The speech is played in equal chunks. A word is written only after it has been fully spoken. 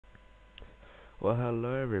Well,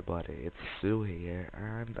 hello everybody, it's Sue here,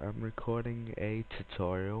 and I'm recording a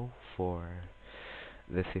tutorial for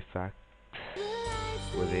this effect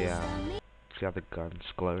where see how the gun's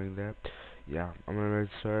glowing there? Yeah, I'm really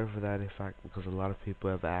sorry for that effect because a lot of people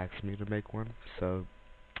have asked me to make one, so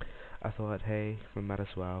I thought, hey, we might as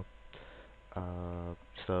well. Uh,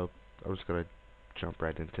 so I'm just gonna jump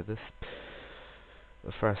right into this.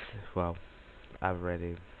 First, well,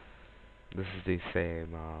 this is the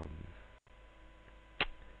same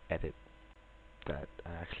edit that I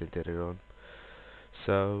actually did it on.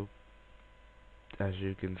 So as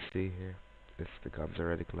you can see here, the gun's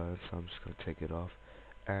already glowing, so I'm just going to take it off.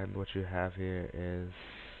 And what you have here is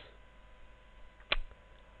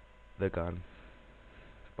the gun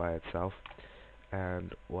by itself.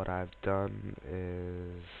 And what I've done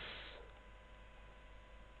is,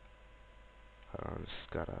 hold on,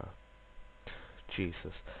 just gotta,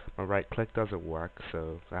 Jesus, my right click doesn't work,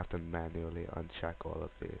 so I have to manually uncheck all of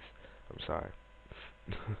these. I'm sorry.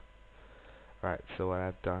 Right, so what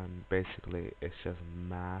I've done basically is just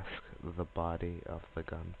mask the body of the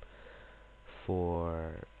gun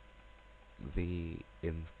for the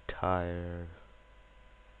entire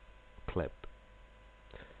clip,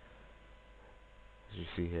 as you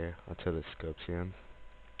see here, until it scopes in,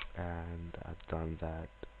 and I've done that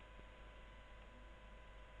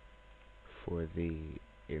for the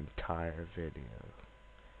entire video.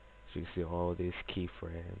 So you see all these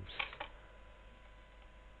keyframes.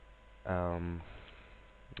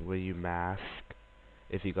 Where you mask,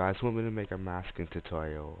 if you guys want me to make a masking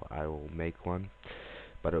tutorial, I will make one,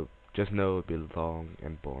 but just know it'll be long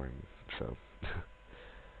and boring, so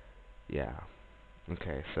yeah.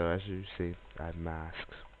 Okay, so as you see, I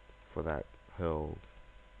masked for that whole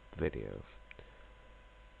video.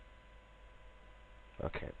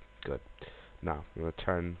 Okay, good. Now, I'm going to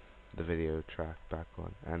turn the video track back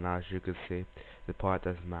on, and as you can see, the part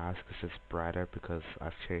that's masked is just brighter because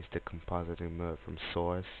I've changed the compositing mode from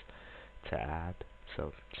source to add,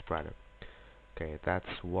 so it's brighter. Okay,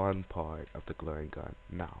 that's one part of the glowing gun.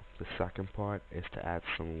 Now, the second part is to add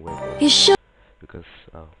some wiggle. Because,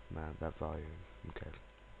 oh man, that volume. Okay,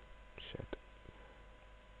 shit.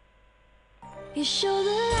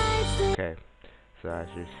 Okay, so as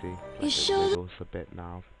you see, like it wiggles a bit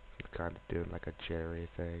now. It's kind of doing like a jittery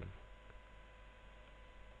thing.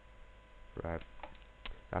 Right,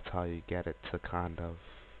 that's how you get it to kind of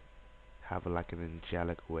have like an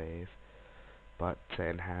angelic wave. But to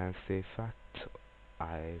enhance the effect,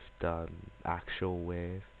 I've done actual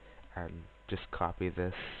wave and just copy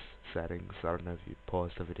this settings. I don't know if you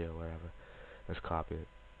pause the video or whatever. Let's copy it.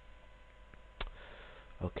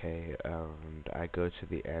 Okay, and I go to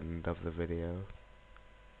the end of the video,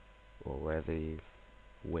 or where the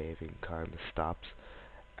waving kind of stops,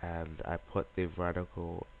 and I put the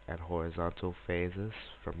vertical and horizontal phases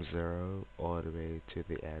from 0 all the way to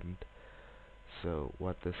the end. So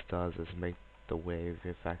what this does is make the wave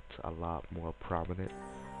effect a lot more prominent.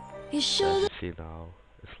 So as you see now,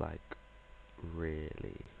 it's like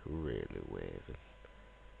really, really waving.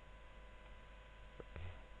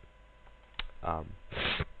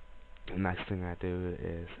 The next thing I do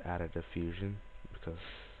is add a diffusion, because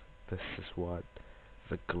this is what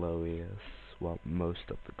the glow is, well, most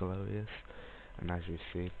of the glow is. And as you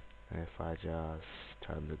see, if I just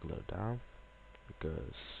turn the glow down, it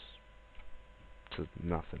goes to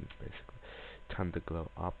nothing basically. Turn the glow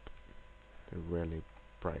up, it really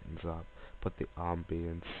brightens up. Put the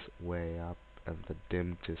ambience way up and the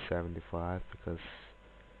dim to 75, because,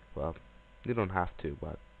 well, you don't have to,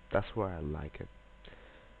 but that's where I like it,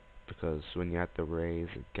 because when you're at the rays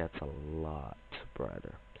it gets a lot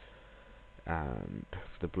brighter. And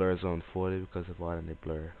the blur is on 40 because of any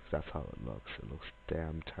blur. That's how it looks. It looks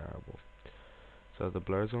damn terrible. So the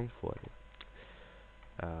blur is on 40.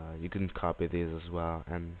 You can copy these as well,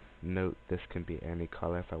 and note this can be any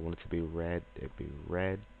color. If I want it to be red, it'd be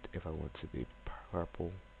red. If I want it to be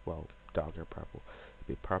purple, well, darker purple, it'd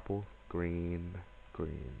be purple, green,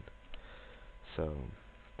 green. So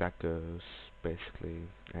that goes basically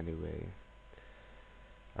anyway.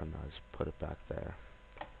 I don't know, just put it back there.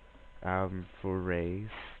 For rays,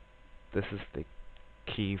 this is the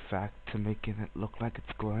key fact to making it look like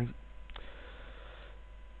it's glowing.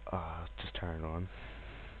 Just turn it on,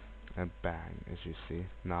 and bang, as you see,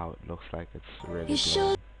 now it looks like it's really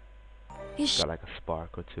glowing. It's got like a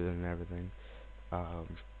sparkle to it and everything. I'm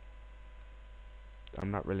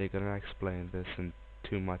not really gonna explain this in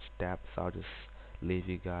too much depth. I'll just leave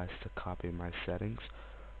you guys to copy my settings.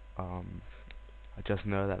 I just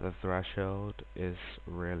know that the threshold is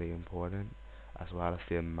really important, as well as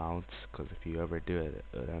the amounts, because if you overdo it,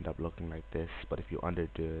 it would end up looking like this, but if you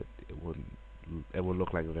underdo it, it wouldn't it will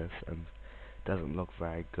look like this, and doesn't look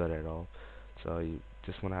very good at all. So you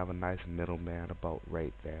just want to have a nice middleman about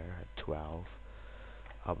right there at 12.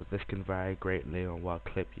 But this can vary greatly on what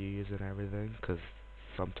clip you use and everything, because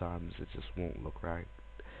sometimes it just won't look right,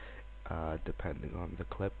 depending on the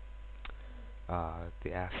clip.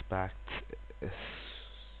 The aspect is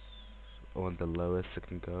on the lowest it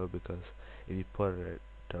can go, because if you put it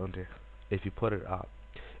down there, if you put it up,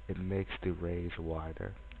 it makes the rays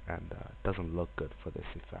wider, and doesn't look good for this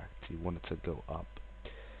effect. You want it to go up.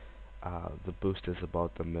 The boost is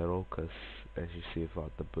about the middle, because as you see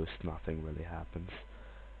without the boost nothing really happens,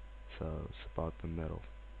 so it's about the middle.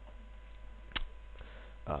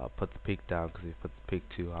 Put the peak down, because if you put the peak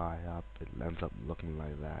too high up, it ends up looking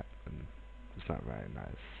like that, and it's not very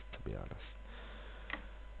nice, to be honest.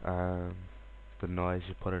 The noise,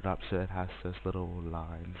 you put it up so it has those little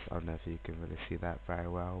lines. I don't know if you can really see that very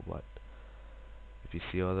well, but if you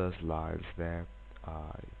see all those lines there,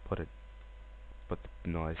 you put the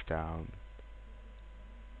noise down,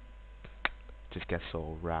 just gets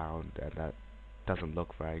all round, and that doesn't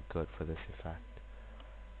look very good for this effect.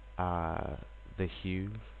 The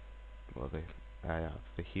hue, well,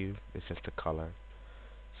 the hue is just a color,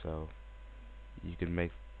 so you can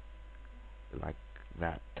make like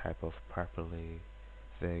that type of purpley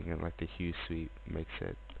thing, and like the hue sweep makes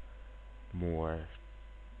it more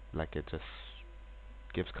like it just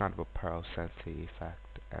gives kind of a pearl scentsy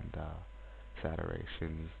effect, and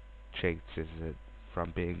saturation changes it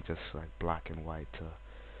from being just like black and white to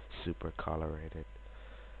super colorated.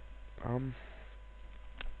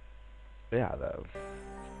 Yeah, though,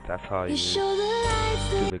 that's how you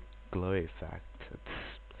do the glow effect. It's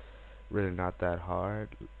really not that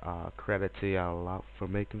hard. Credit to y'all a lot for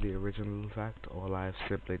making the original effect. All I've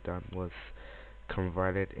simply done was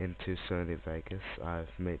convert it into Sony Vegas.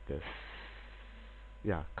 I've made this,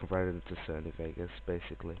 yeah, converted it to Sony Vegas,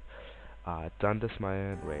 basically. Done this my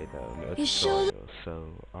own way, though, no tutorial.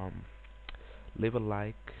 So, leave a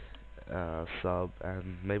like, sub,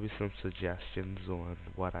 and maybe some suggestions on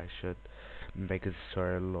what I should make a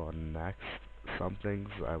tutorial on next. Some things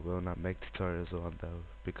I will not make tutorials on, though,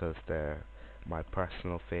 because they're my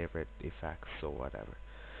personal favorite effects or whatever.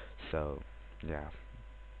 So, yeah.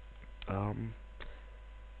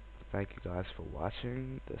 Thank you guys for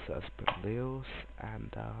watching. This has been Leos,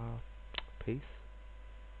 and peace.